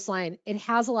Atlantic coastline, it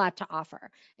has a lot to offer.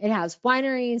 It has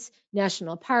wineries,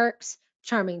 national parks,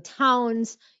 charming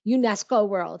towns, UNESCO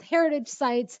World Heritage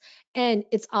Sites, and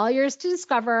it's all yours to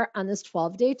discover on this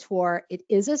 12-day tour. It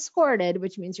is escorted,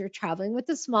 which means you're traveling with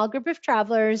a small group of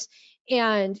travelers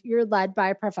and you're led by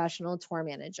a professional tour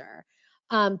manager.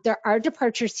 There are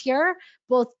departures here,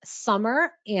 both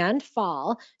summer and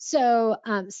fall. So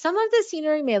some of the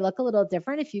scenery may look a little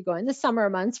different if you go in the summer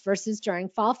months versus during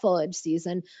fall foliage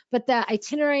season, but the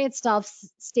itinerary itself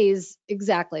stays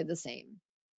exactly the same.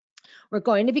 We're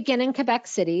going to begin in Quebec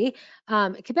City.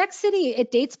 Quebec City,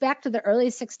 it dates back to the early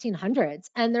 1600s,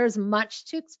 and there's much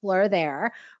to explore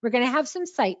there. We're going to have some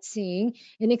sightseeing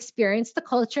and experience the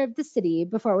culture of the city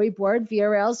before we board Via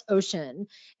Rail's Ocean.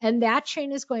 And that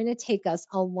train is going to take us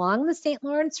along the St.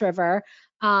 Lawrence River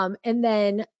and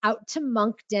then out to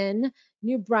Moncton,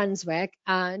 New Brunswick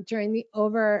during the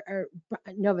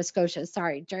Nova Scotia,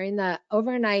 sorry, during the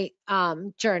overnight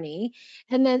journey.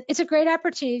 And then it's a great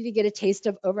opportunity to get a taste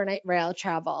of overnight rail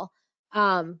travel.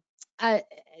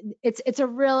 It's a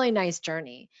really nice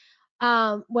journey.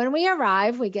 When we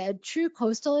arrive, we get a true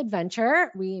coastal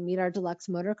adventure. We meet our deluxe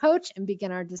motor coach and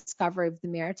begin our discovery of the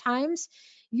Maritimes.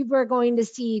 We're going to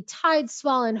see tide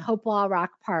swell in Hopewell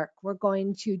Rock Park. We're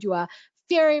going to do a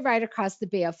ferry ride across the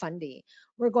Bay of Fundy.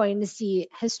 We're going to see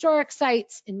historic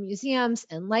sites and museums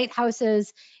and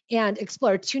lighthouses and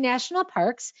explore 2 national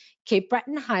parks, Cape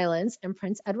Breton Highlands and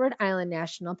Prince Edward Island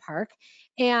National Park.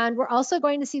 And we're also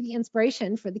going to see the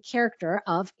inspiration for the character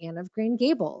of Anne of Green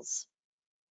Gables.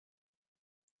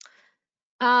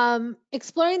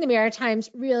 Exploring the Maritimes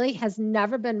really has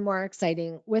never been more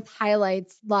exciting, with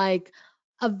highlights like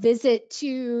a visit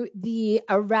to the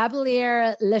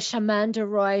Rabelier Le Chemin de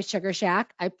Roy Sugar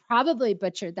Shack. I probably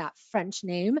butchered that French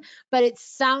name, but it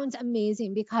sounds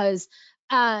amazing because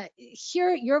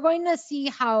here you're going to see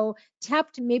how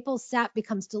tapped maple sap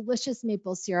becomes delicious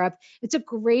maple syrup. It's a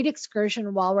great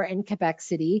excursion while we're in Quebec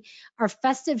City. Our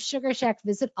festive Sugar Shack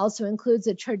visit also includes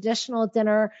a traditional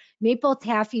dinner, maple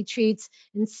taffy treats,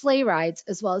 and sleigh rides,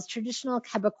 as well as traditional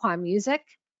Quebecois music.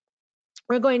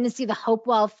 We're going to see the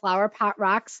Hopewell Flower Pot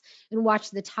Rocks and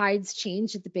watch the tides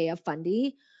change at the Bay of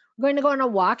Fundy. We're going to go on a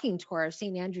walking tour of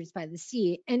St. Andrews by the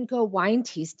Sea and go wine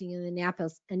tasting in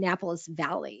the Annapolis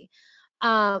Valley.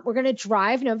 We're going to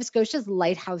drive Nova Scotia's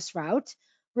Lighthouse Route.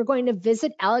 We're going to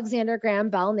visit Alexander Graham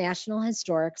Bell National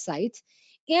Historic Site.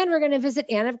 And we're going to visit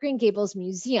Anne of Green Gables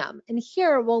Museum. And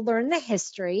here we'll learn the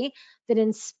history that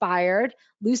inspired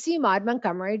Lucy Maud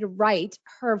Montgomery to write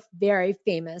her very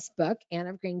famous book, Anne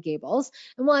of Green Gables.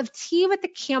 And we'll have tea with the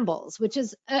Campbells, which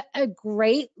is a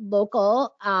great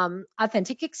local,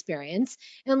 authentic experience,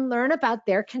 and learn about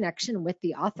their connection with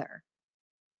the author.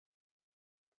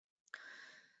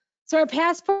 So our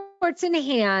passports in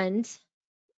hand,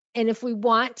 and if we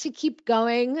want to keep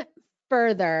going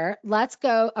further, let's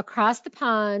go across the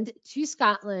pond to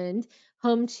Scotland,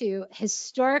 home to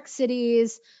historic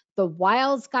cities, the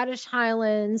wild Scottish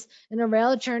Highlands, and a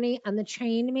rail journey on the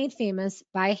train made famous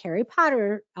by Harry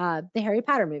Potter, the Harry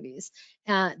Potter movies.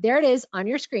 There it is on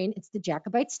your screen. It's the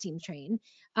Jacobite steam train.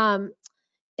 And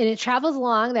it travels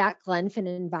along that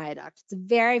Glenfinnan viaduct. It's a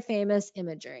very famous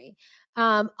imagery.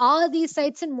 All of these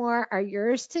sites and more are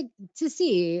yours to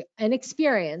see and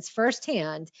experience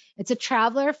firsthand. It's a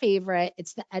traveler favorite.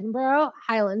 It's the Edinburgh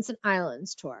Highlands and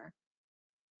Islands tour.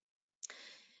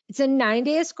 It's a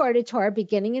 9-day escorted tour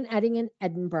beginning and ending in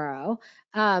Edinburgh.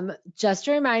 Just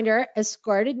a reminder,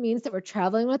 escorted means that we're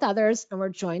traveling with others and we're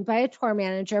joined by a tour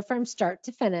manager from start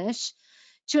to finish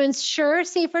to ensure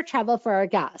safer travel for our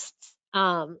guests.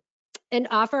 And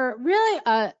offer really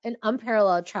an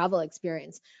unparalleled travel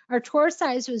experience. Our tour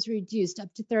size was reduced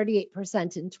up to 38%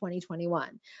 in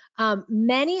 2021.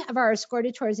 Many of our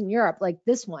escorted tours in Europe, like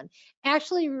this one,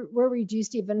 actually were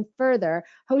reduced even further,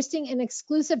 hosting an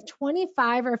exclusive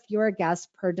 25 or fewer guests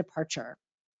per departure.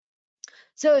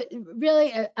 So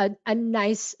really a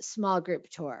nice small group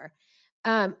tour.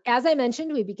 As I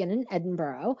mentioned, we begin in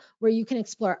Edinburgh, where you can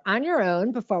explore on your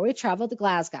own before we travel to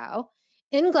Glasgow.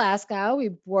 In Glasgow, we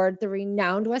board the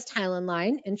renowned West Highland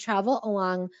Line and travel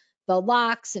along the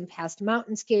lochs and past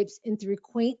mountainscapes and through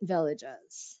quaint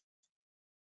villages.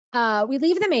 We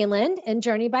leave the mainland and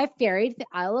journey by ferry to the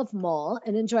Isle of Mull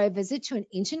and enjoy a visit to an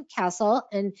ancient castle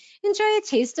and enjoy a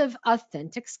taste of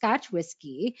authentic Scotch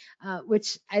whiskey,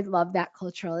 which I love that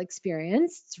cultural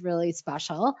experience. It's really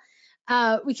special.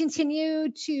 We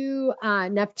continue to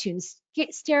Neptune's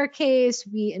Staircase.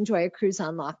 We enjoy a cruise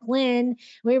on Loch Lynn.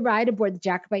 We ride aboard the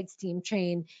Jacobite steam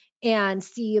train and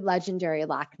see legendary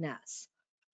Loch Ness.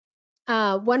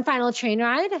 One final train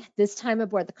ride, this time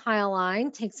aboard the Kyle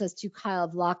line, takes us to Kyle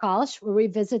of Lochaulsh, where we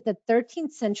visit the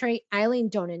 13th century Eileen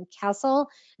Donan Castle.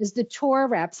 As the tour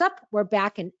wraps up, we're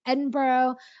back in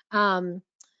Edinburgh.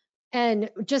 And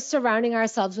just surrounding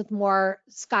ourselves with more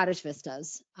Scottish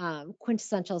vistas,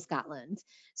 quintessential Scotland.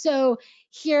 So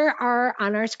here are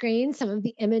on our screen some of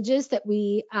the images that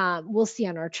we will see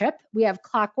on our trip. We have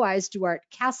Clockwise Duart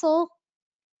Castle.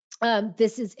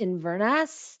 This is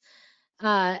Inverness,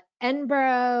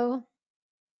 Edinburgh,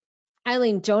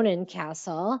 Eileen Donan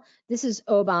Castle. This is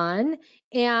Oban,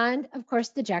 and of course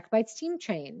the Jacobite steam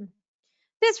train.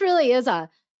 This really is a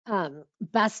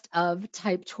best of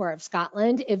type tour of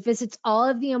Scotland. It visits all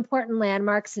of the important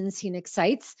landmarks and scenic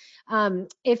sites.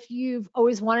 If you've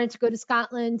always wanted to go to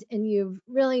Scotland and you've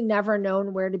really never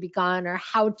known where to begin or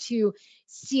how to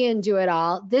see and do it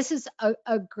all, this is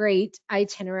a great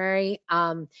itinerary.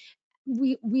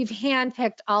 We've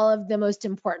handpicked all of the most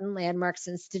important landmarks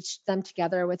and stitched them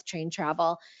together with train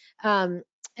travel.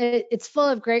 It's full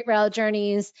of great rail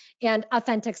journeys and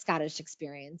authentic Scottish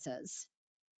experiences.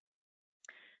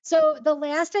 So the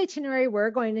last itinerary we're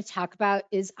going to talk about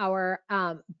is our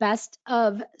best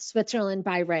of Switzerland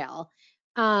by rail.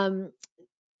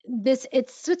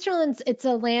 Switzerland's, it's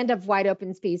a land of wide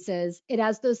open spaces. It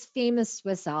has those famous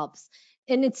Swiss Alps,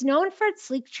 and it's known for its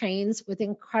sleek trains with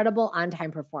incredible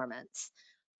on-time performance.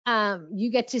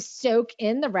 You get to soak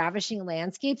in the ravishing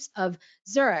landscapes of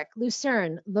Zurich,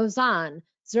 Lucerne, Lausanne,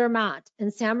 Zermatt,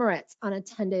 and St. Moritz on a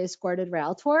 10-day escorted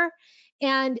rail tour.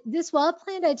 And this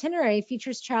well-planned itinerary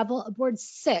features travel aboard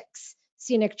 6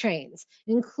 scenic trains,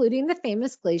 including the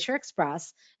famous Glacier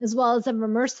Express, as well as some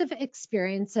immersive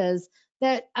experiences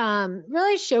that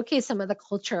really showcase some of the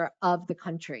culture of the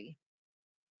country.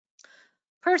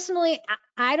 Personally,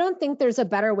 I don't think there's a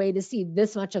better way to see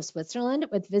this much of Switzerland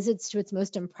with visits to its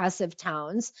most impressive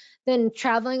towns than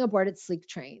traveling aboard its sleek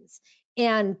trains.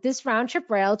 And this round trip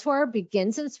rail tour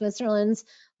begins in Switzerland's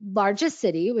largest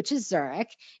city, which is Zurich.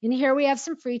 And here we have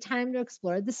some free time to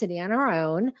explore the city on our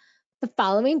own. The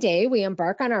following day, we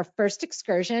embark on our first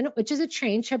excursion, which is a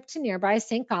train trip to nearby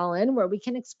St. Gallen, where we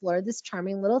can explore this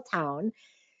charming little town.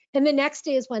 And the next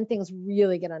day is when things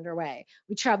really get underway.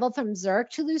 We travel from Zurich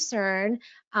to Lucerne.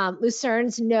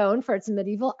 Lucerne's known for its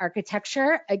medieval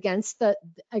architecture against a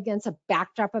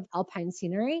backdrop of alpine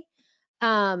scenery.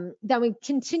 Then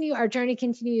our journey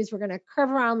continues. We're going to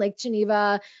curve around Lake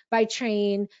Geneva by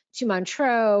train to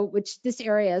Montreux, which this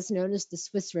area is known as the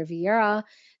Swiss Riviera.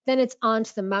 Then it's on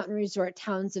to the mountain resort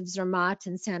towns of Zermatt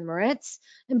and San Moritz,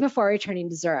 and before returning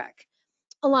to Zurich.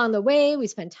 Along the way, we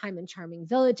spend time in charming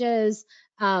villages.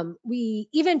 We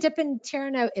even dip in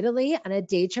Tirreno, Italy on a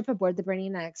day trip aboard the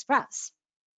Bernina Express.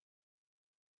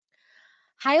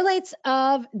 Highlights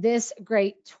of this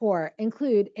great tour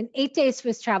include an 8-day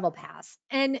Swiss travel pass.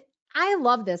 And I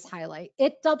love this highlight.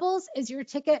 It doubles as your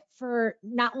ticket for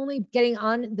not only getting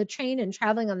on the train and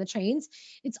traveling on the trains,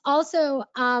 it's also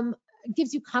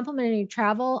gives you complimentary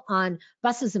travel on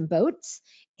buses and boats.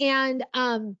 And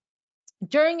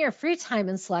during your free time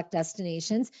in select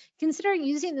destinations, consider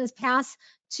using this pass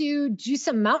to do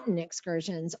some mountain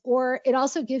excursions, or it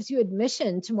also gives you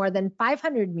admission to more than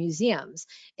 500 museums.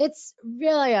 It's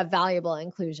really a valuable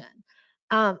inclusion.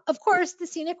 Of course, the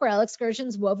scenic rail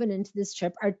excursions woven into this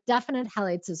trip are definite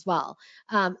highlights as well.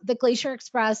 The Glacier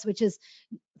Express, which is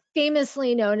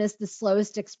famously known as the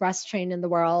slowest express train in the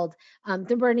world,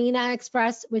 the Bernina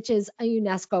Express, which is a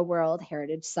UNESCO World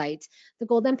Heritage Site, the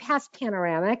Golden Pass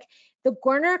Panoramic, the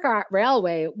Gorner Grat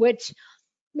Railway, which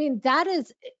that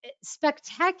is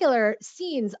spectacular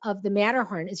scenes of the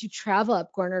Matterhorn as you travel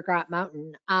up Gorner Grat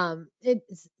Mountain.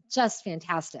 It's just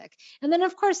fantastic. And then,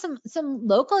 of course, some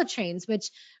local trains, which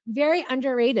very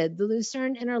underrated, the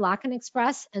Lucerne Interlaken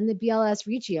Express and the BLS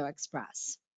Regio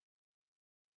Express.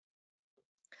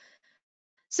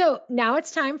 So now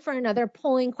it's time for another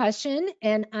polling question,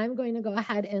 and I'm going to go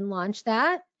ahead and launch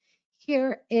that.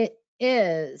 Here it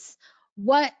is.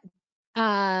 What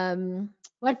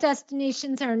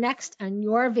destinations are next on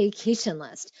your vacation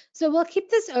list? So we'll keep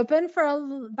this open for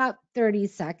about 30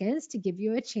 seconds to give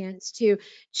you a chance to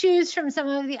choose from some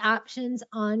of the options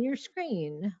on your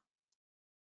screen.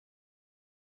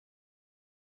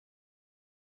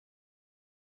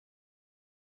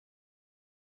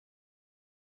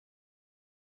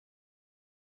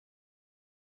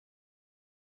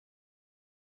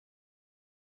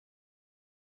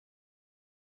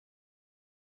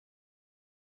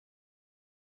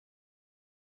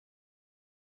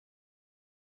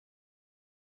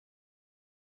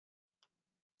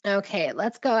 Okay,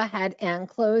 let's go ahead and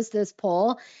close this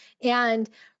poll. And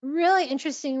really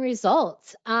interesting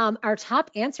results. Our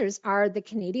top answers are the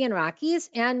Canadian Rockies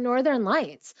and Northern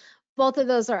Lights. Both of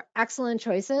those are excellent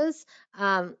choices.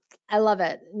 I love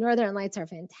it. Northern Lights are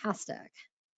fantastic.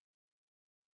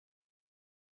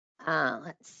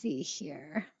 Let's see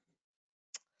here.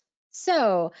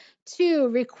 So to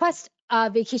request a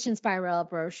Vacations by Rail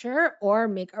brochure or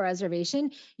make a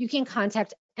reservation, you can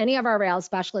contact any of our rail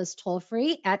specialists toll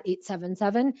free at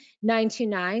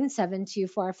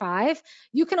 877-929-7245.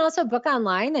 You can also book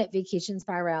online at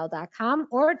vacationsbyrail.com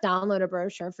or download a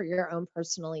brochure for your own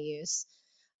personal use.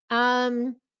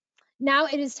 Now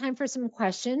it is time for some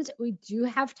questions. We do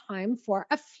have time for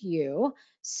a few.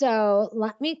 So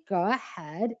let me go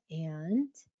ahead and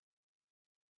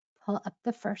pull up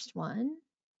the first one.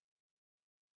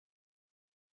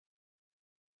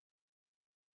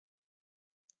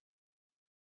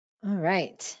 All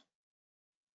right.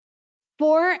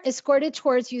 For escorted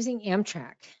tours using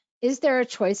Amtrak, is there a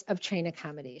choice of train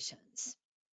accommodations?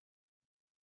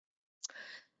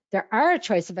 There are a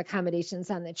choice of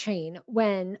accommodations on the train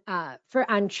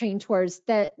on train tours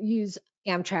that use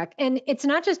Amtrak, and it's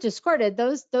not just escorted.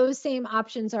 Those same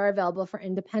options are available for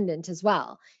independent as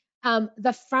well.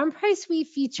 The from price we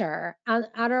feature on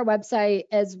our website,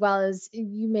 as well as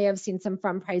you may have seen some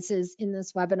from prices in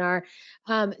this webinar,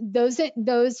 those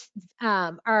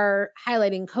are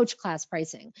highlighting coach class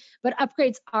pricing, but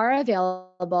upgrades are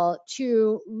available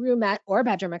to roomette or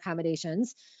bedroom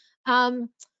accommodations.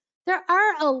 There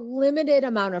are a limited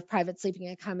amount of private sleeping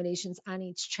accommodations on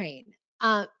each train.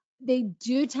 They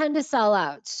do tend to sell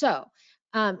out. So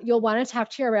you'll want to talk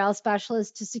to your rail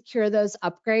specialist to secure those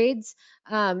upgrades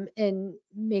and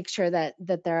make sure that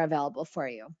they're available for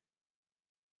you.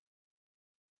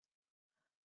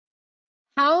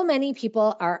 How many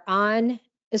people are on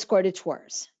escorted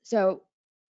tours? So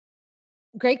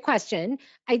Great question.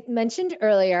 I mentioned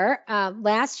earlier,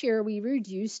 last year we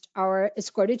reduced our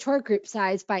escorted tour group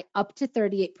size by up to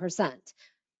 38%.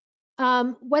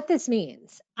 What this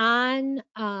means on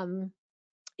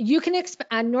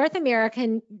North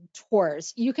American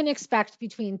tours, you can expect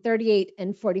between 38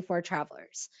 and 44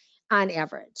 travelers on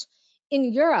average. In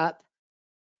Europe,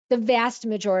 the vast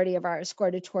majority of our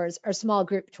escorted tours are small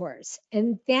group tours.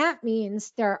 And that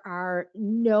means there are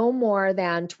no more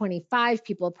than 25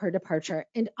 people per departure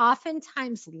and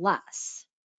oftentimes less.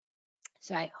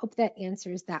 So I hope that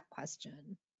answers that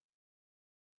question.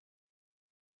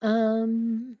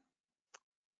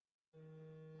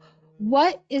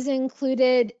 What is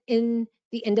included in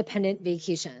the independent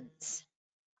vacations?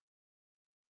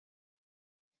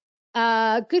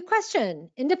 Good question.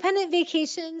 Independent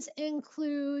vacations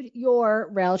include your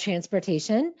rail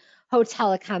transportation,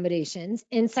 hotel accommodations,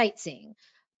 and sightseeing.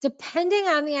 Depending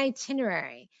on the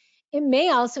itinerary, it may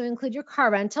also include your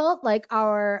car rental, like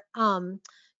our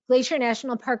Glacier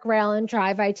National Park Rail and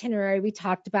Drive itinerary we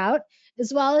talked about,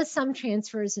 as well as some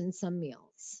transfers and some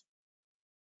meals.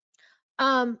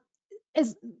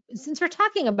 Since we're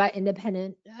talking about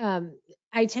independent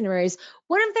itineraries,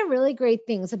 one of the really great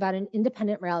things about an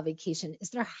independent rail vacation is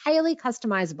they're highly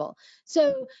customizable.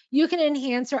 So you can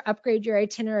enhance or upgrade your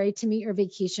itinerary to meet your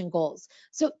vacation goals.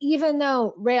 So even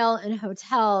though rail and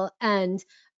hotel and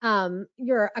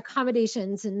your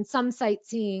accommodations and some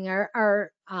sightseeing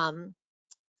are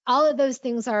all of those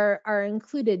things are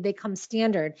included, they come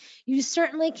standard, you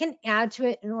certainly can add to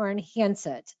it or enhance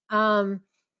it.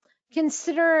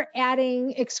 Consider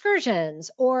adding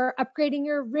excursions or upgrading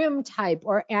your room type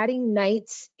or adding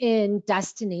nights in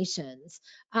destinations.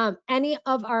 Any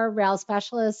of our rail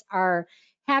specialists are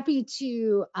happy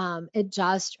to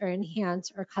adjust or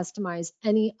enhance or customize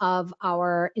any of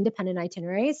our independent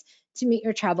itineraries to meet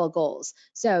your travel goals.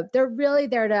 So they're really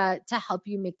there to help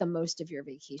you make the most of your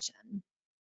vacation.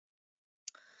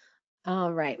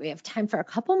 All right, we have time for a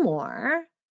couple more.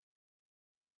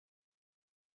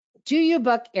 Do you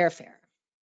book airfare?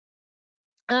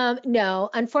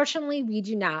 No, unfortunately, we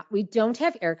do not. We don't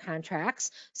have air contracts,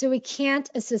 so we can't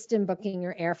assist in booking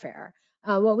your airfare.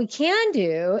 What we can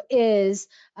do is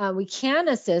we can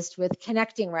assist with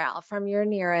connecting rail from your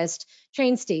nearest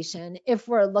train station if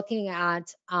we're looking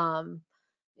at,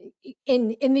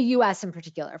 in the US in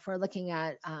particular, if we're looking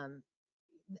at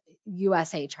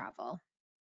USA travel.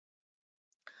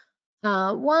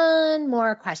 One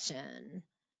more question.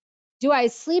 Do I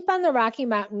sleep on the Rocky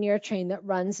Mountaineer train that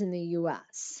runs in the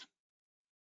US?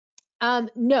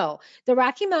 No, the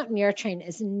Rocky Mountaineer train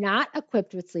is not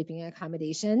equipped with sleeping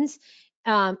accommodations.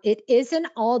 It is an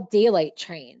all daylight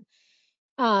train.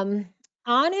 On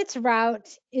its route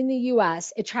in the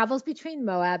US, it travels between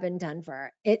Moab and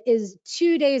Denver. It is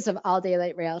 2 days of all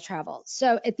daylight rail travel.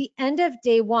 So at the end of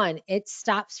day one, it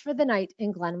stops for the night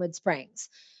in Glenwood Springs.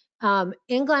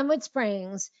 In Glenwood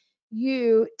Springs,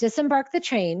 you disembark the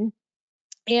train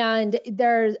and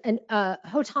there's a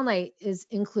hotel night is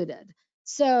included.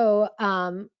 So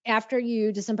after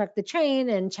you disembark the train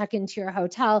and check into your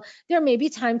hotel, there may be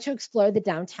time to explore the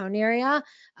downtown area.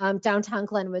 Downtown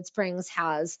Glenwood Springs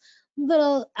has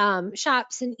little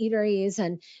shops and eateries,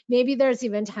 and maybe there's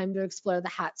even time to explore the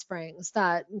hot springs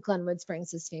that Glenwood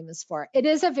Springs is famous for. It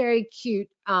is a very cute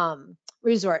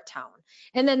resort town.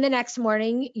 And then the next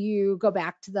morning, you go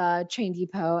back to the train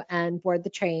depot and board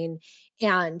the train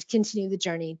and continue the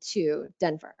journey to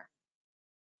Denver.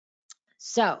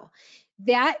 So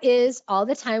that is all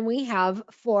the time we have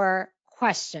for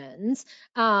questions.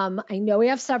 I know we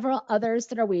have several others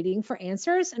that are waiting for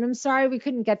answers, and I'm sorry we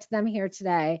couldn't get to them here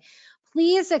today.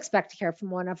 Please expect to hear from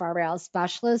one of our rail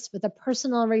specialists with a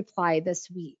personal reply this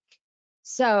week.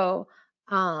 So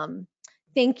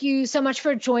thank you so much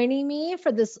for joining me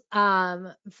for this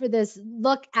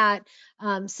look at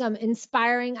some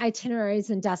inspiring itineraries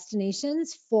and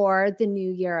destinations for the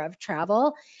new year of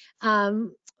travel.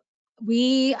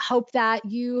 We hope that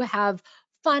you have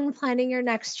fun planning your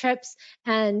next trips,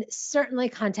 and certainly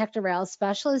contact a rail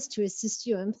specialist to assist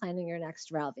you in planning your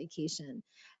next rail vacation.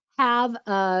 Have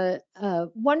a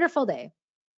wonderful day.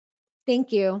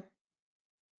 Thank you.